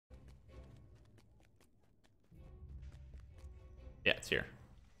Yeah, it's here.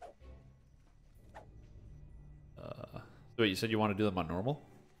 So wait, you said you want to do them on normal?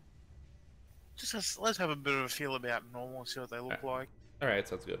 Let's have a bit of a feel about normal and see what they look like. Alright,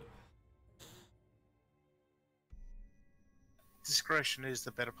 sounds good. Discretion is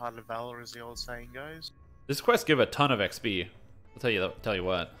the better part of valor, as the old saying goes. This quest give a ton of XP. I'll tell you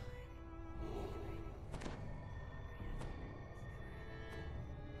what.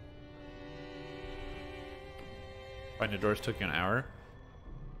 Finding Dorris took you an hour.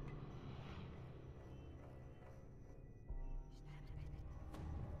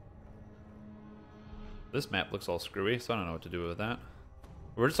 This map looks all screwy, so I don't know what to do with that.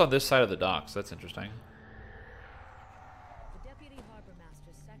 We're just on this side of the docks. That's interesting. The Deputy Harbor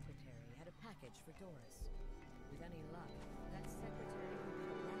Master's secretary had a package for Dorris. With any luck, that secretary would be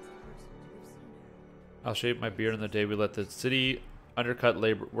the last person to have seen her. I'll shave my beard on the day we let the city undercut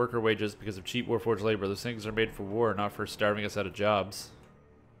worker wages because of cheap Warforged labor. Those things are made for war, not for starving us out of jobs.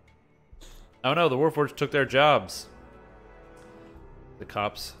 Oh no, the Warforged took their jobs. The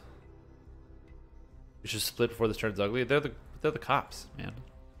cops. You should split before this turns ugly. They're the cops, man.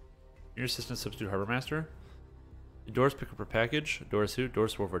 Your assistant substitute harbor master. Did Dorris pick up her package? Dorris who?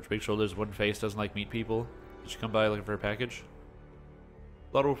 Dorris Warforged. Big shoulders, wooden face, doesn't like meat people. Did she come by looking for a package?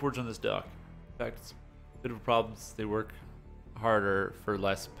 A lot of Warforged on this dock. In fact, it's a bit of a problem. They work harder for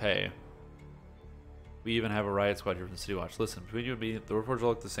less pay. We even have a riot squad here from the City Watch. Listen, between you and me, the Warforged all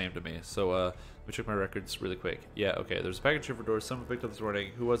look the same to me. So, let me check my records really quick. Yeah, okay. There's a package here for Dorris. Someone picked up this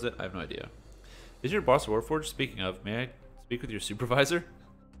morning. Who was it? I have no idea. Is your boss Warforged? Speaking of, may I speak with your supervisor?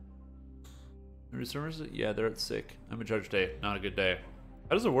 Yeah, they're at sick. I'm in charge today. Not a good day.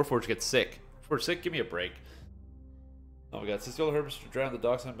 How does a Warforged get sick? If we're sick, give me a break. Oh my god, since the old herbs drowned, the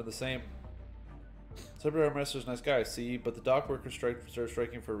docks haven't been the same. Celebrity Harbor Master's a nice guy, see, but the dock workers started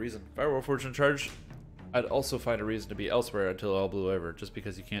striking for a reason. If I were Warforged in charge, I'd also find a reason to be elsewhere until it all blew over. Just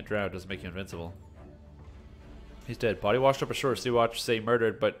because you can't drown doesn't make you invincible. He's dead. Body washed up ashore. Sea Watch say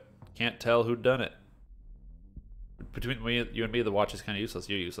murdered, but can't tell who'd done it. Between you and me, the watch is kind of useless.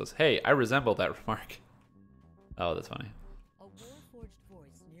 You're useless. Hey, I resemble that remark. Oh, that's funny. A Warforged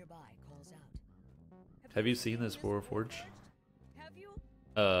voice nearby calls out. Have you seen this Warforged? Have you?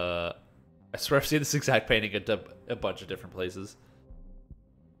 I swear I've seen this exact painting at a bunch of different places.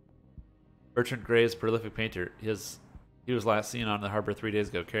 Bertrand Gray is a prolific painter. He was last seen on the harbor 3 days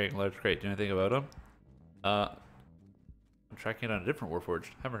ago carrying a large crate. Do you know anything about him? I'm tracking it on a different Warforged.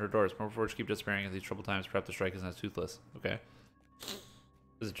 Haven't heard Dorris. Warforged keep disappearing in these troubled times. Perhaps the strike isn't as toothless. Okay. This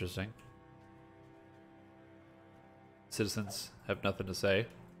is interesting. Citizens have nothing to say.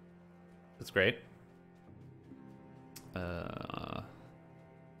 That's great. There's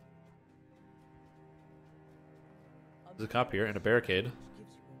a cop here and a barricade.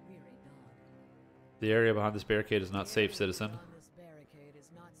 The area behind this barricade is not safe, citizen.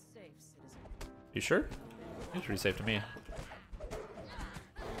 You sure? It's pretty safe to me.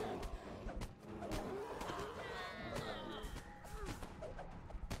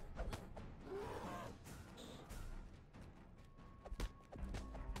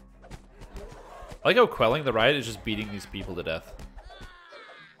 I like how quelling the riot is just beating these people to death.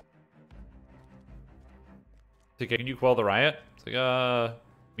 It's like, can you quell the riot? It's like,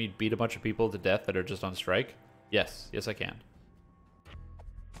 me beat a bunch of people to death that are just on strike? Yes. Yes, I can.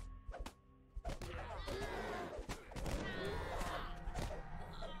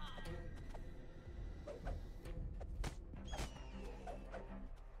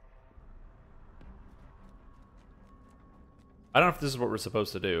 I don't know if this is what we're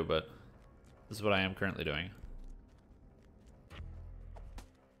supposed to do, but this is what I am currently doing.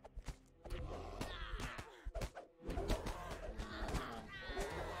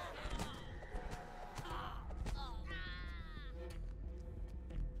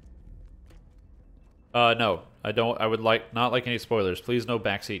 No, I don't. I would not like any spoilers. Please, no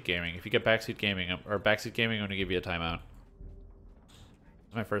backseat gaming. If you get backseat gaming I'm going to give you a timeout.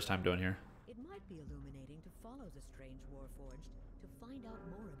 It's my first time doing here. It might be illuminating to follow the strange Warforged to find out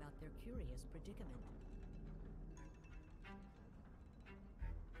more about their curious predicament.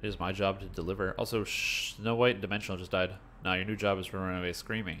 It is my job to deliver. Also, Snow White and Dimensional just died. Now your new job is to run away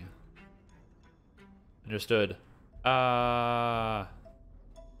screaming. Understood.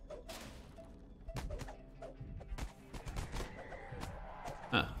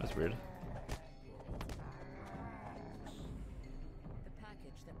 Huh, that's weird. The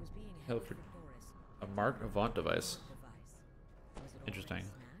package that was being Held held for for Dorris. a Mark Avant device. Was it Interesting. already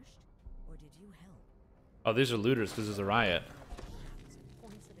smashed, or did you help? Oh, these are looters because there's a riot.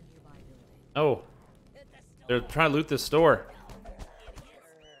 Points at a nearby building. Oh, they're trying to loot this store. Idiots!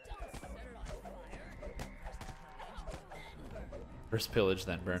 Don't set it on fire. First the package, then the First pillage,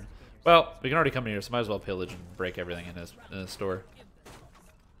 then burn. Well, we can already come in here, so might as well pillage and break everything in his store.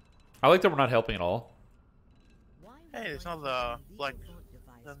 I like that we're not helping at all. Hey, there's another, like,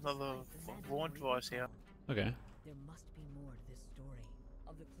 there's another vault device here. Okay. There must be more to this story.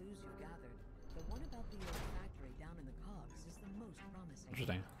 Of the clues you've gathered, the one about the old factory down in the cogs is the most promising.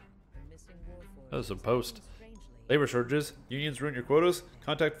 Interesting. The missing warforged That was a post. strangely. Labor shortages. Unions ruin your quotas.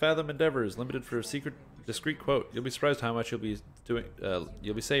 Contact Fathom Endeavors. Limited for a secret, discreet quote. You'll be surprised how much you'll be doing.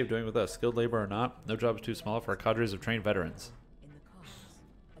 You'll be saved doing with us. Skilled labor or not, no job is too small for our cadres of trained veterans. In the cogs,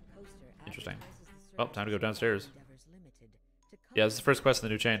 a poster Interesting. advertises the Well, time to go downstairs. Endeavors Limited to Yeah, this is the first quest in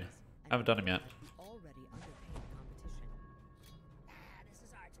the new chain. I haven't done him yet. already underpaid competition. This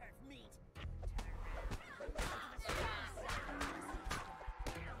is our turf meat. Contemptuous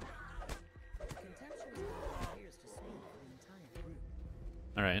guy appears to speak for the entire group.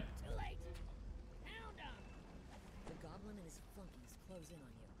 All right. Too late. Hound 'em. The goblin and his flunkies close in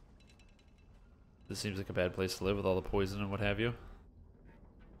on you. This seems like a bad place to live with all the poison and what have you.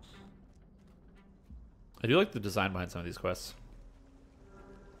 I do like the design behind some of these quests.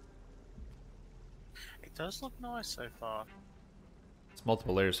 It does look nice so far. It's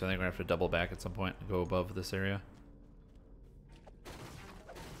multiple layers, so I think we're gonna have to double back at some point and go above this area.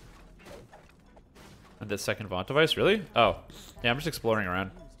 And this second Vaunt device, really? Oh, yeah. I'm just exploring around.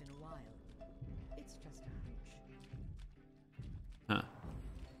 Used in a while. It's just a hunch. Huh.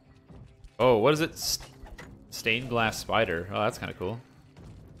 Oh, what is it? Stained glass spider. Oh, that's kind of cool.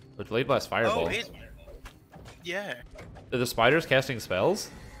 But blade blast fireball. Oh, it. Yeah. Are the spiders casting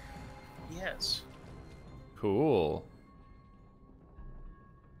spells? Yes. Cool.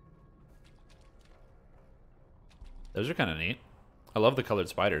 Those are kind of neat. I love the colored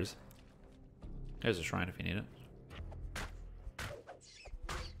spiders. There's a shrine if you need it.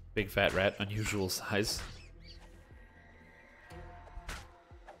 Big fat rat, unusual size.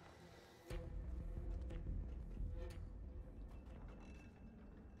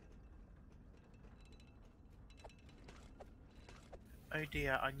 Oh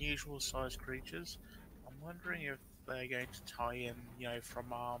dear, unusual sized creatures. I'm wondering if they're going to tie in, you know, from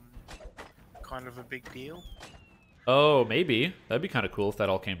kind of a big deal. Oh, maybe. That'd be kind of cool if that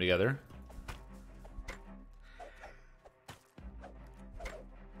all came together.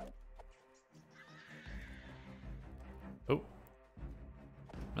 Oh.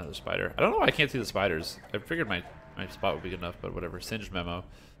 Another spider. I don't know why I can't see the spiders. I figured my spot would be good enough, but whatever. Singed memo.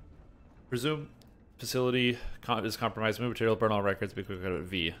 Presume facility is compromised. Move material, burn all records, be quick out of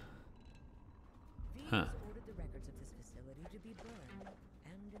V. V Huh. has ordered the records of this facility to be burned,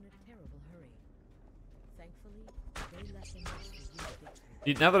 and in a terrible hurry. Thankfully, they left enough for you to get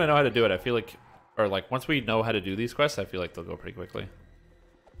through. Now that I know how to do it, I feel like, or like once we know how to do these quests, I feel like they'll go pretty quickly.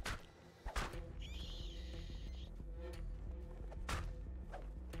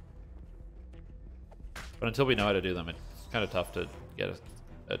 But until we know how to do them, it's kind of tough to get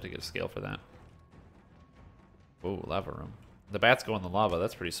a scale for that. Oh, lava room. The bats go in the lava.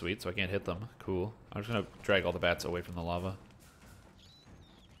 That's pretty sweet, so I can't hit them. Cool. I'm just gonna drag all the bats away from the lava.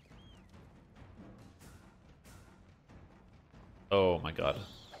 Oh my god.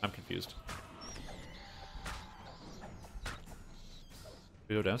 I'm confused.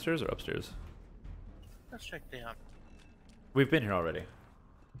 We go downstairs or upstairs? Let's check down. We've been here already.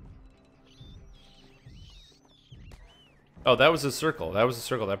 Oh, that was a circle. That was a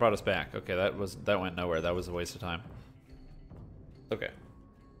circle that brought us back. Okay, that went nowhere. That was a waste of time. Okay.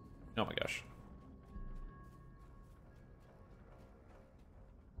 Oh my gosh.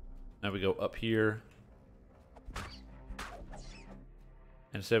 Now we go up here.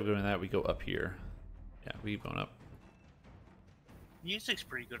 And instead of doing that, we go up here. Yeah, we keep going up. Music's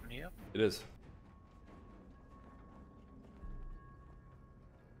pretty good in here. It is.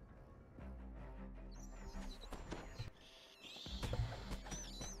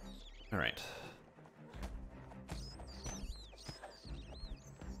 All right.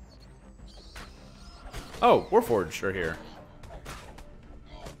 Oh, Warforged are here.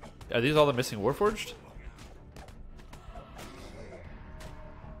 Are these all the missing Warforged?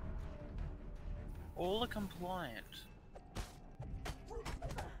 All are compliant.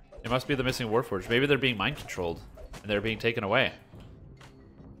 It must be the missing Warforged. Maybe they're being mind controlled and they're being taken away.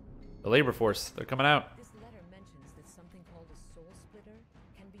 The labor force, they're coming out. This letter mentions that something called a soul splitter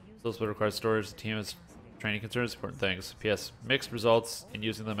can be used. Soul Splitter requires storage. The team has training concerns, important things. P.S. Mixed results in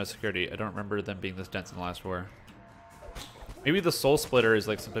using them as security. I don't remember them being this dense in the last war. Maybe the Soul Splitter is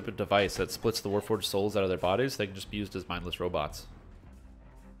like some type of device that splits the Warforged souls out of their bodies. They can just be used as mindless robots.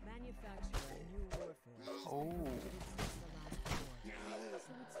 Manufacture a new warforged. Oh. But it's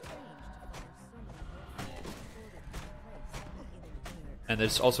since the last war, so it's strange to find so many warforged before they take place in an And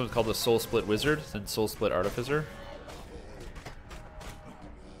there's also called the Soul Split Wizard and Soul Split Artificer.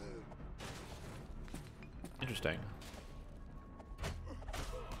 Interesting.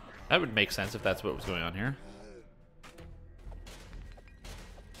 That would make sense if that's what was going on here.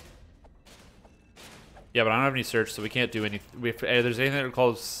 Yeah, but I don't have any search, so we can't do anything. If there's anything that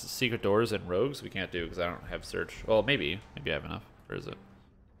calls secret doors and rogues, we can't do because I don't have search. Well, maybe. Maybe I have enough. Where is it?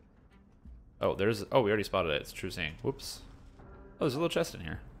 Oh, there's... Oh, we already spotted it. It's true seeing. Whoops. Oh, there's a little chest in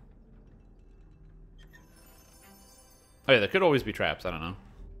here. Oh, yeah, there could always be traps. I don't know.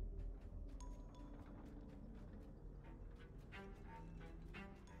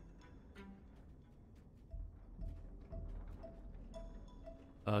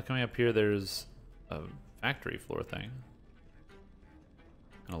 Coming up here, there's a factory floor thing.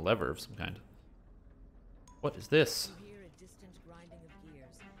 And a lever of some kind. What is this? You hear a distant grinding of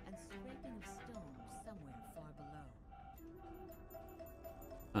gears and scraping of stone somewhere far below.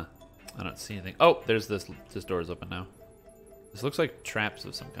 Huh. I don't see anything. Oh, there's this. This door is open now. This looks like traps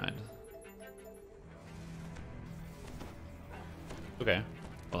of some kind. Okay.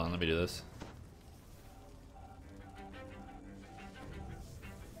 Hold on, let me do this.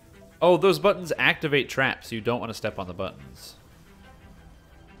 Oh, those buttons activate traps, so you don't want to step on the buttons.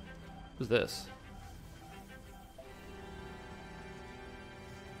 What's this?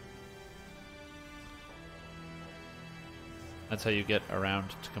 That's how you get around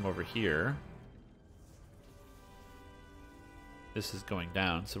to come over here. This is going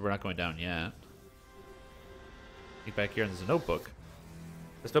down, so we're not going down yet. Get back here, and there's a notebook.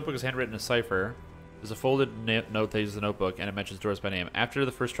 This notebook is handwritten in a cipher. There's a folded note that uses the notebook, and it mentions Dorris by name. After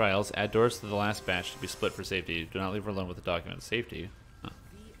the first trials, add Dorris to the last batch to be split for safety. Do not leave her alone with the document. Safety? Huh.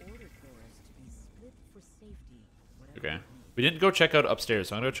 We ordered Dorris to be split for safety. Okay. We didn't go check out upstairs,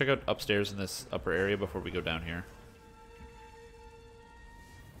 so I'm going to go check out upstairs in this upper area before we go down here.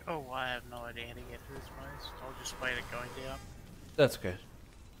 Oh, I have no idea how to get to this place. I'll just wait it going down. That's okay.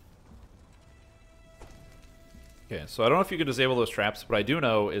 Okay, so I don't know if you can disable those traps. What I do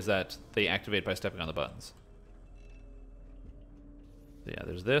know is that they activate by stepping on the buttons. So yeah,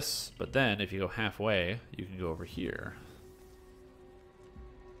 there's this, but then if you go halfway, you can go over here.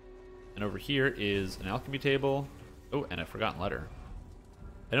 And over here is an alchemy table. Oh, and a forgotten letter.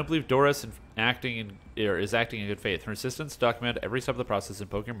 I don't believe Dorris is acting in good faith. Her insistence to document every step of the process and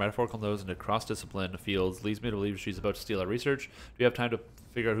poking her metaphorical nose into cross-discipline fields leads me to believe she's about to steal our research. Do we have time to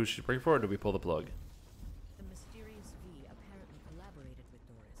figure out who she's working for, or do we pull the plug? The mysterious V apparently collaborated with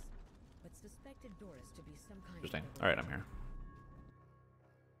Dorris, but suspected Dorris to be some kind Interesting. of... Alright, I'm here.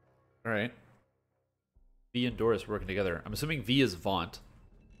 Alright. V and Dorris working together. I'm assuming V is Vaunt.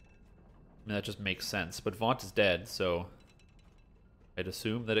 I mean, that just makes sense. But Vaunt is dead, so... I'd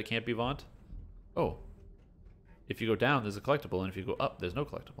assume that it can't be Vaunt. Oh. If you go down, there's a collectible, and if you go up, there's no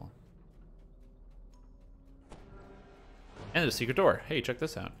collectible. And there's a secret door. Hey, check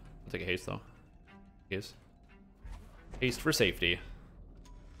this out. I'll take a haste, though. Haste. Haste for safety.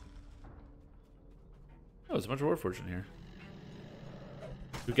 Oh, there's a bunch of Warforged in here.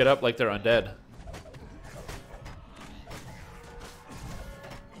 Who get up like they're undead.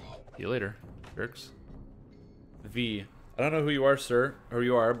 See you later, jerks. V. I don't know who you are, sir, or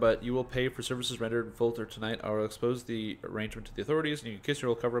you are, but you will pay for services rendered in full tonight. I will expose the arrangement to the authorities, and you can kiss your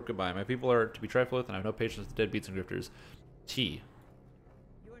old cover-up goodbye. My people are to be trifled with, and I have no patience with deadbeats and grifters. T.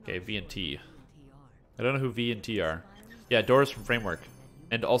 Okay, V and T. I don't know who V and T are. Yeah, Dorris from Framework.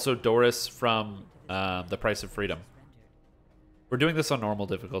 And also Dorris from The Price of Freedom. We're doing this on normal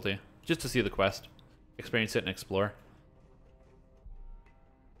difficulty, just to see the quest. Experience it and explore.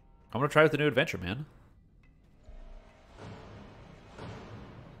 I'm going to try out the new adventure, man.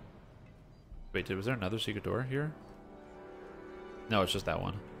 Wait, was there another secret door here? No, it's just that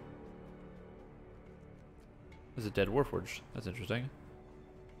one. There's a dead Warforged. That's interesting.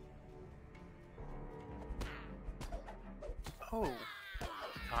 Oh,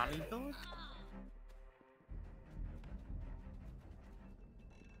 Connie village?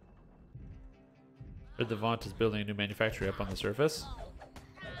 Heard the Vaunt is building a new manufactory up on the surface.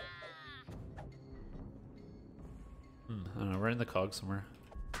 I don't know, we're in the cog somewhere.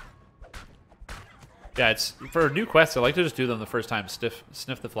 Yeah, it's for new quests. I like to just do them the first time, sniff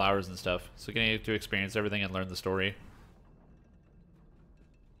the flowers and stuff. So getting to experience everything and learn the story.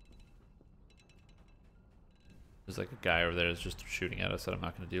 There's like a guy over there that's just shooting at us that I'm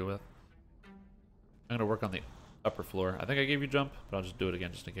not going to deal with. I'm going to work on the upper floor. I think I gave you jump, but I'll just do it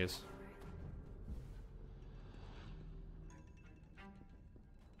again just in case.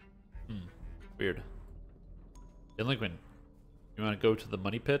 Weird. Delinquent. You want to go to the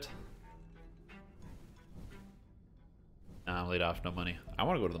money pit? Nah, I'm laid off. No money. I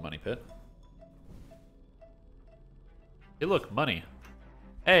want to go to the money pit. Hey, look, money.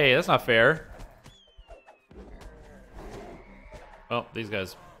 Hey, that's not fair. Well, these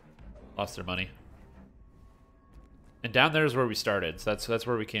guys lost their money. And down there is where we started. So that's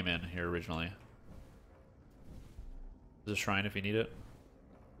where we came in here originally. There's a shrine if you need it.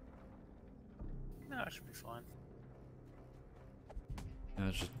 No, it should be fine. And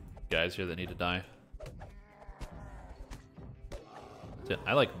there's just guys here that need to die. That's it.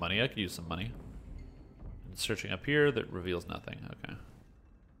 I like money. I could use some money. And searching up here that reveals nothing. Okay.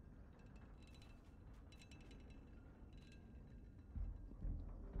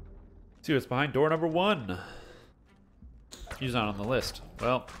 See what's behind door number 1. He's not on the list.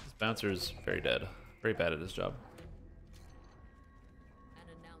 Well, this bouncer is very dead. Very bad at his job. An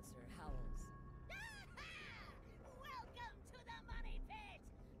announcer howls. Welcome to the money pit,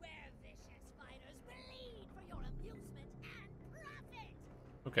 where vicious fighters bleed for your amusement and profit.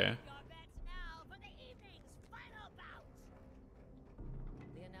 Okay. Your bets now for the evening's final bout.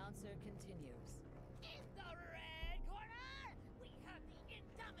 The announcer continues. In the red corner, we have the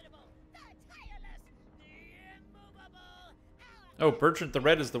indomitable, the tireless, the immovable. Oh, Bertrand the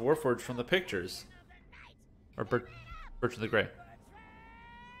Red is the Warforged from the pictures. Or Bertrand the Grey.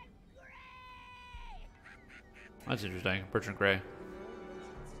 That's interesting. Bertrand Grey.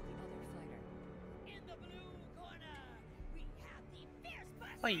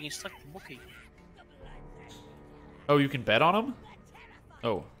 Oh, you can select the bookie. Oh, you can bet on him?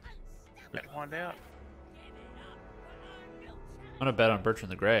 Oh. Better find out. I'm gonna bet on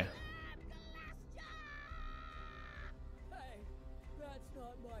Bertrand the Grey.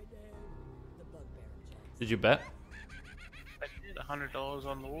 Did you bet? I did $100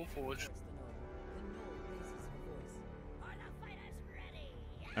 on the Warforged.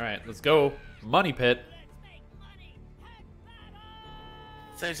 Alright, let's go. Money pit.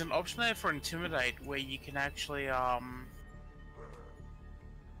 There's an option there for Intimidate where you can actually,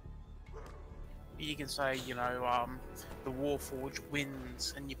 you can say, you know, the Warforged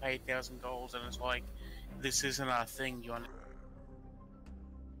wins and you pay 1,000 gold, and it's like, this isn't our thing, you want.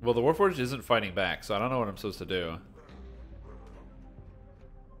 Well, the Warforged isn't fighting back, so I don't know what I'm supposed to do.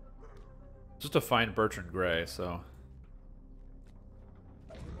 Just to find Bertrand Grey, so.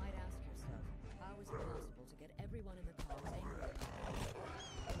 You might ask yourself, how is it possible to get everyone in the cause angry?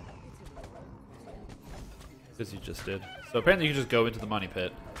 It's a real question. Because you just did. So apparently you can just go into the money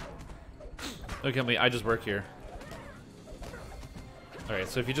pit. Look at me, I just work here. Alright,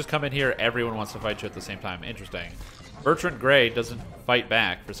 so if you just come in here, everyone wants to fight you at the same time. Interesting. Bertrand Grey doesn't fight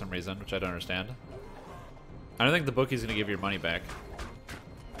back for some reason, which I don't understand. I don't think the bookie's gonna give your money back.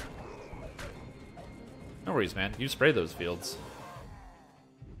 No worries, man. You spray those fields.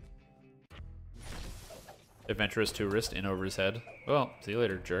 Adventurous tourist in over his head. Well, see you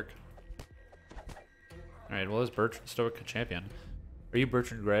later, jerk. Alright, well, is Bertrand Stoic champion? Are you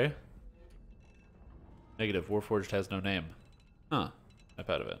Bertrand Grey? Negative. Warforged has no name. Huh.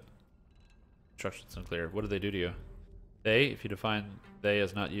 Snap out of it. Instructions unclear. What did they do to you? They, if you define they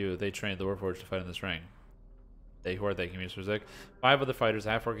as not you, they trained the Warforged to fight in this ring. They, who are they? Can you use 5 other fighters, a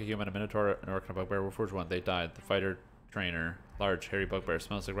half-orc, a human, a minotaur, an orc, and a bugbear. Warforged won. They died. The fighter trainer, large, hairy bugbear,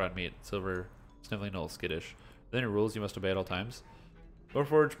 smells like rotten meat, silver, sniveling null, skittish. Within your rules, you must obey at all times.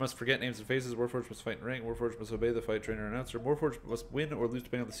 Warforged must forget names and faces. Warforged must fight in ring. Warforged must obey the fight trainer and announcer. Warforged must win or lose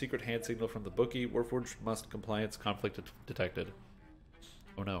depending on the secret hand signal from the bookie. Warforged must compliance conflict detected.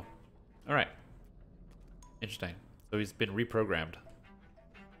 Oh no. Alright. Interesting. So he's been reprogrammed.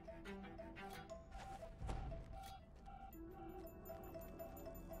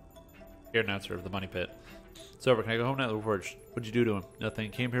 Here, announcer of the money pit. It's over. Can I go home now? Warforged. What'd you do to him?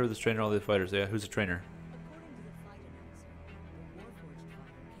 Nothing. Came here with his trainer, all the fighters. Yeah, who's the trainer?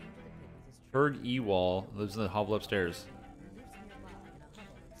 Berg Ewall lives in the hovel upstairs.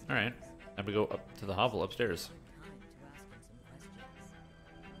 Alright. Time to go up to the hovel upstairs.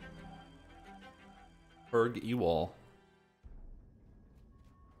 Berg Ewall.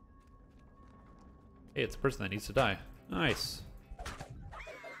 Hey, it's a person that needs to die. Nice. I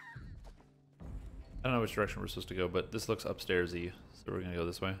don't know which direction we're supposed to go, but this looks upstairs-y, so we're gonna go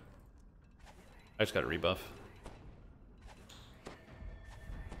this way. I just got a rebuff.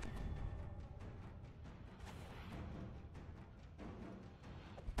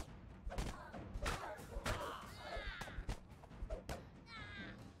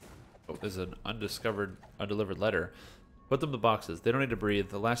 Oh, there's an undelivered letter. Put them in the boxes. They don't need to breathe.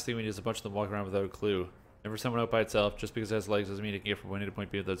 The last thing we need is a bunch of them walking around without a clue. Never send one out by itself. Just because it has legs doesn't mean it can get from point A to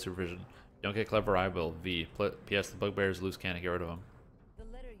point B without supervision. Don't get clever, I will. V. P.S. The bugbear is loose cannon. Get rid of him. The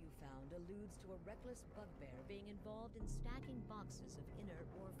letter you found alludes to a reckless bugbear being involved in stacking boxes of inert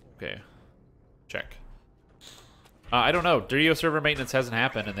warfare. Okay. Check. I don't know. DDO server maintenance hasn't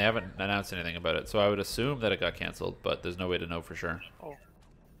happened, and they haven't announced anything about it, so I would assume that it got canceled, but there's no way to know for sure. Oh,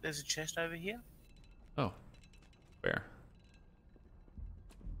 there's a chest over here. Oh. Where?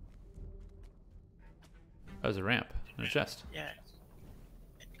 Oh, there's a ramp and a chest. Yeah.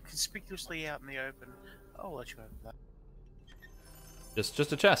 Conspicuously out in the open. I'll let you have that.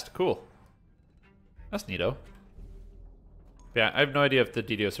 Just a chest. Cool. That's neato. Yeah, I have no idea if the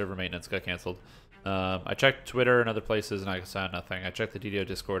DDO server maintenance got canceled. I checked Twitter and other places and I found nothing. I checked the DDO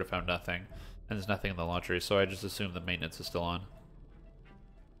Discord and found nothing. And there's nothing in the launcher, so I just assume the maintenance is still on.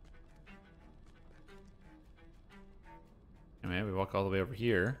 Anyway, we walk all the way over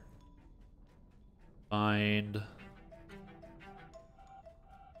here. Find...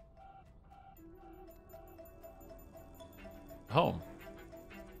 home.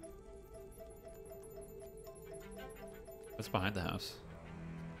 What's behind the house?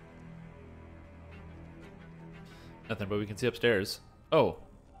 Nothing, but we can see upstairs. Oh.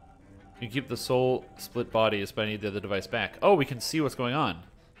 You can keep the soul split body if I need the other device back. Oh, we can see what's going on.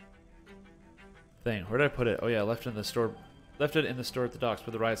 Thing. Where did I put it? Oh yeah, left it in the store. Left it in the store at the docks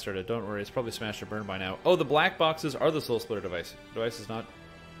where the riot started. Don't worry, it's probably smashed or burned by now. Oh, the black boxes are the soul splitter device. The device is not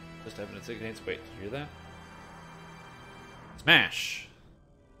just evidence it contains. Wait, did you hear that? Smash!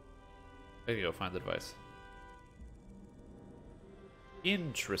 I gotta go find the device.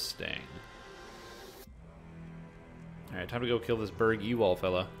 Interesting. Alright, time to go kill this Berg Ewall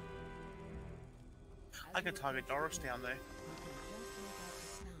fella. I could target Dorris down there.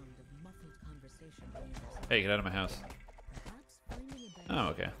 Hey, get out of my house. Oh,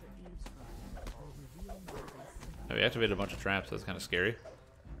 okay. Oh, we activated a bunch of traps, that's kind of scary.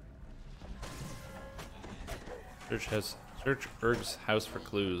 Search Berg's house for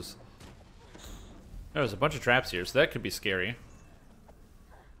clues. Oh, there's a bunch of traps here, so that could be scary.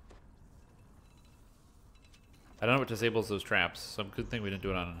 I don't know what disables those traps, so good thing we didn't do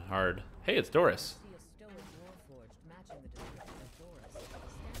it on hard. Hey, it's Dorris.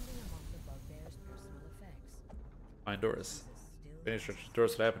 Find Dorris.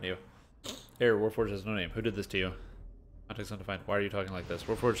 Dorris, what happened to you? Here, Warforged has no name. Who did this to you? Context undefined. Why are you talking like this?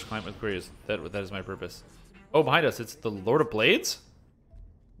 Warforged client with queries. That is my purpose. Oh, behind us, it's the Lord of Blades?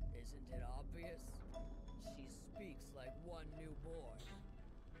 Isn't it obvious? She speaks like one newborn.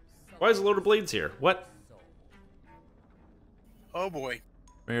 Why is the Lord of Blades here? What? Oh boy.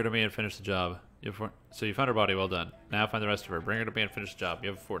 Bring her to me and finish the job. So you found her body, well done. Now find the rest of her. Bring her to me and finish the job. You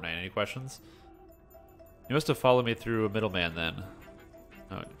have a fortnight. Any questions? You must have followed me through a middleman then.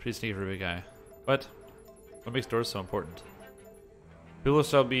 Oh, pretty sneaky for a big guy. What? What makes doors so important?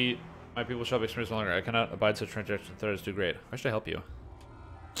 My people shall be experienced no longer. I cannot abide such transactions. Threat is too great. Why should I help you?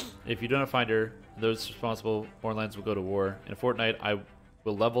 If you do not find her, those responsible foreign lands will go to war. In a fortnight, I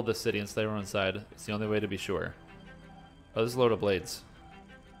will level the city and slay everyone inside. It's the only way to be sure. Oh, this is Lord of Blades.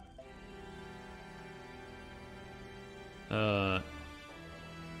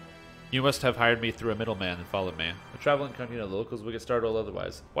 You must have hired me through a middleman and followed me. A traveling incognito, the locals will get startled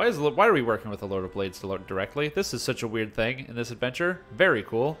otherwise. Why are we working with the Lord of Blades directly? This is such a weird thing in this adventure. Very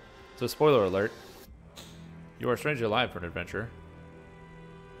cool. So spoiler alert. You are strangely alive for an adventure.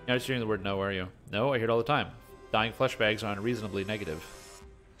 You're not hearing the word no, are you? No, I hear it all the time. Dying flesh bags are unreasonably negative.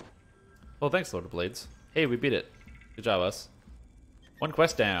 Well, thanks, Lord of Blades. Hey, we beat it. Good job, us. One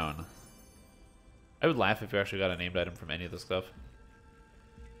quest down. I would laugh if you actually got a named item from any of this stuff.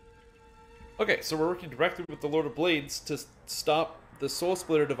 Okay, so we're working directly with the Lord of Blades to stop the Soul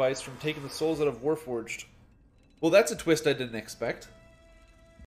Splitter device from taking the souls out of Warforged. Well, that's a twist I didn't expect.